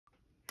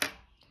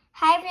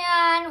Hi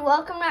everyone,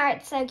 welcome to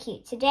Art So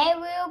Cute. Today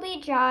we will be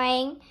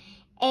drawing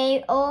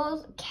an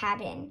old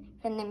cabin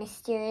from the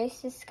Mysterious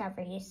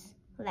Discoveries.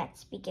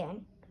 Let's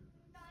begin.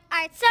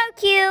 Art So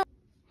Cute!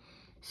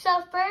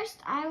 So first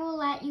I will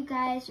let you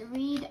guys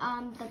read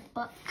the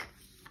book.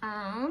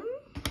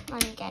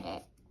 Let me get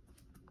it.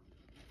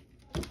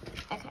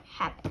 Okay,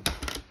 have it.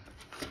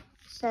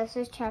 So this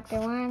is chapter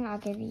 1. I'll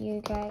give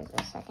you guys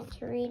a second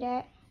to read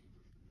it.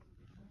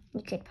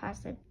 You could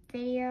pause the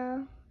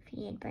video if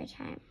you need more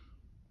time.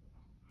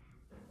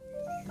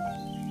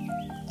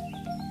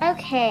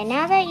 Okay,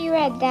 now that you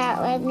read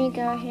that, let me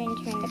go ahead and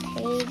turn the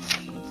page.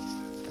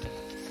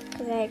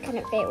 Because I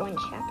couldn't fit one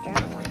chapter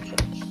on one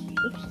page.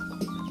 Oops.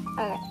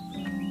 Okay.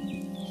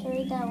 Should I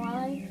read that while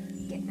I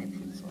get my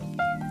pencil?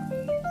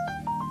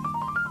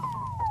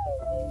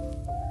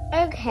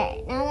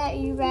 Okay, now that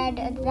you read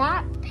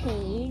that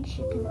page,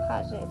 you can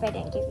pause it if I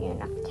didn't give you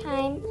enough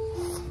time.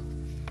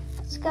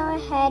 Let's go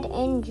ahead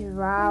and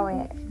draw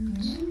it.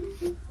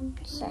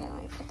 Sorry,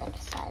 let me put that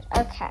aside.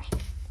 Okay.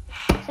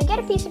 So get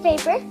a piece of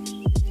paper, a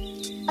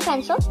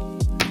pencil,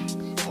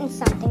 and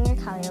something to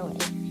color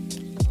with.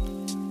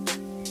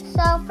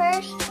 So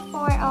first,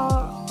 for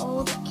our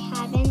old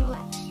cabin,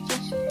 let's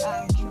just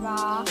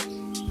draw a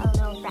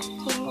little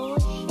rectangle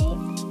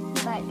shape,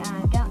 but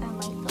don't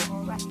make the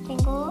whole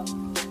rectangle.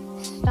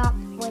 Stop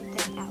with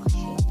an L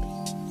shape.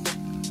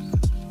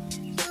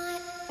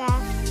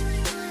 Back,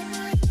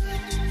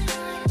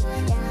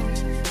 down,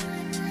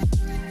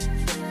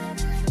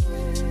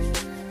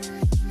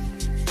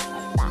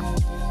 like that.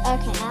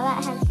 Okay, now that I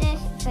have this,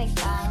 it's like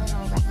a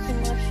little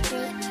rectangle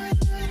shape.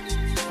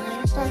 I'm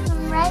going to start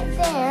from right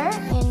there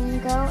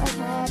and go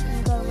ahead and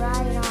go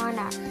right on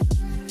up.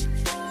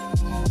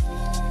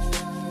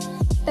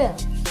 Boom.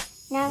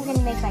 Now I'm going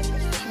to make like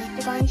this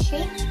pentagon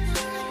shape.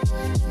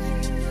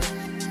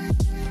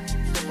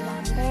 Put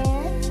on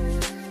there.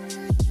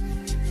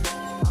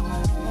 On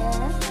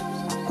there.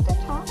 Stop at the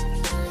top.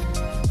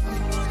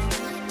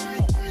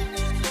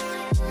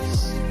 And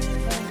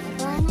then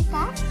go on like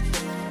that.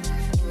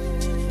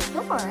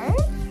 Door.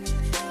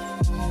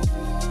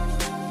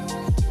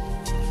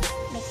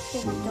 Make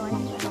sure the door has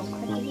a little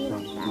crazy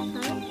like that,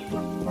 huh?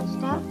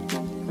 Stuff.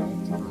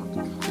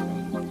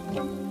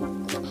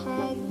 The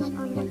pegs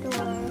on the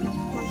door.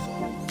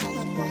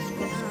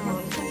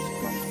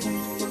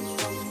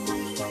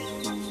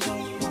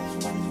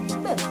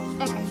 Boom.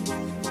 Okay.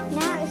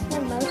 Now is the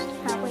most,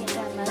 probably the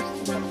most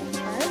important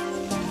part.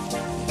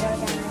 Go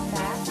down like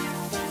that.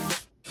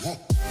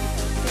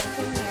 Put it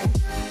in here.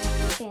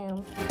 Boom.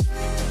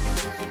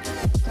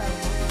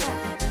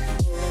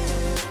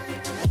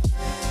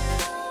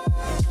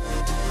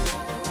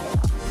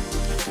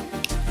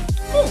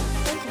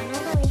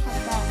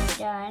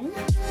 Done. I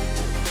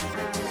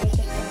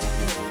just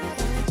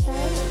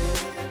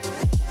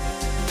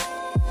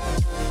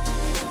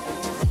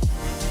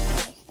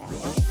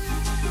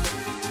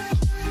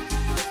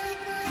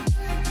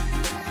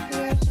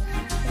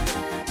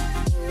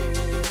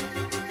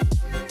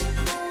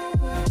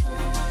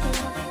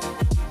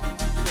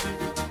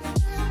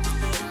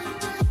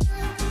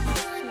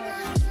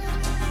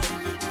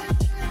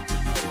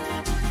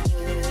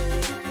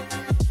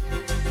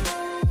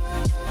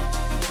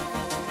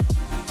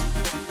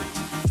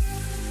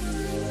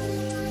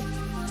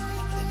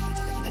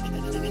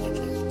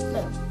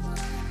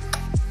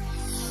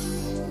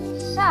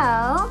So,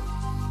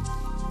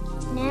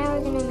 now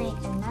we're going to make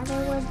another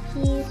wood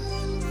piece.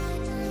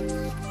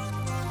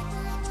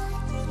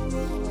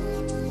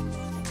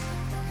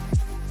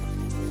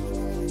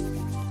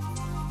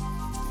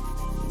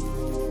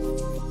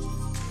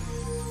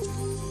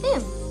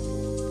 Boom!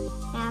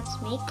 Now let's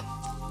make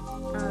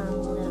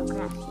little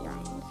grassy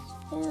lines.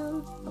 Boom,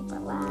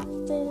 overlap,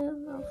 boom,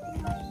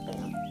 overlap,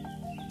 boom.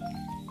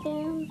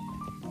 Boom,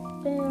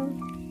 boom,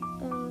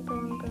 boom,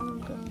 boom, boom,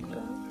 boom,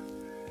 boom.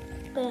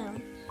 Boom.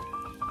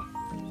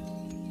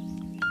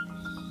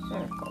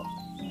 Circle.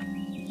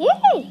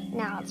 Yay!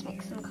 Now let's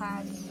make some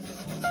clouds.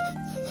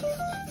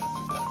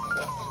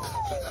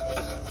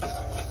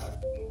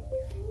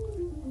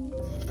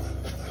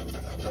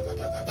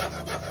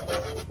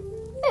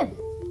 Boom!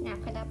 Now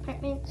for the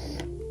apartments.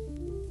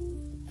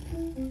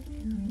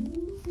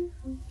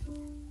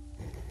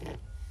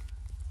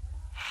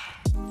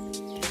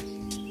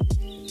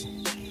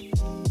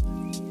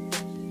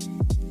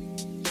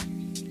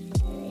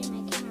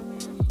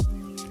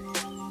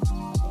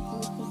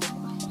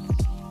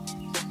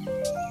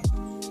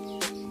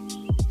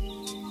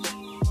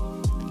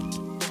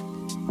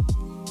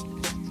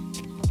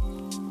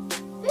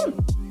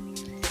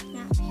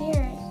 Now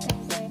here it's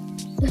going to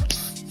be,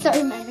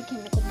 sorry, my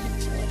mechanical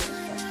pencil just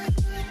broke.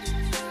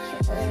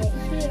 So right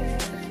here,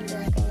 it can go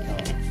like a little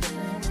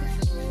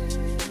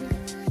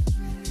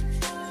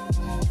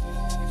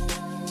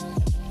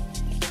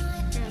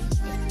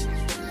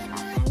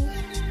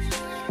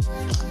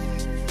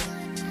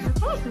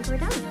okay, I think we're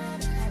done.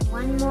 Just add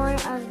one more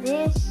of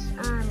this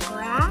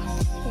grass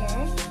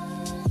here.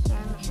 So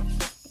I'm going to have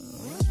something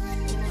there.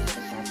 And then just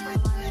add one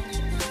more.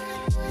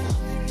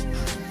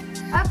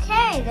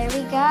 Okay, there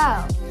we go.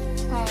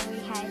 Sorry, we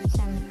had some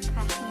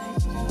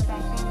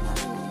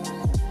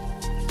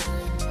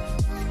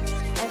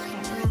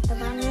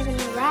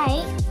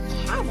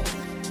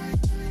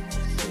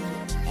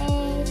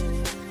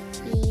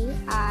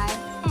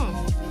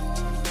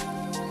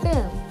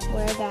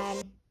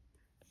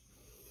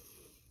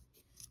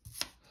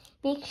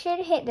Make sure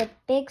to hit the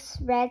big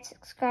red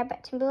subscribe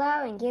button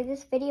below and give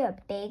this video a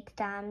big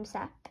thumbs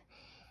up.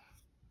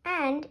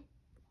 And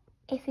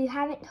if you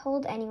haven't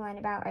told anyone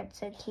about Art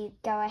So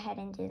Cute, go ahead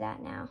and do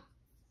that now.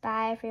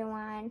 Bye,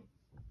 everyone.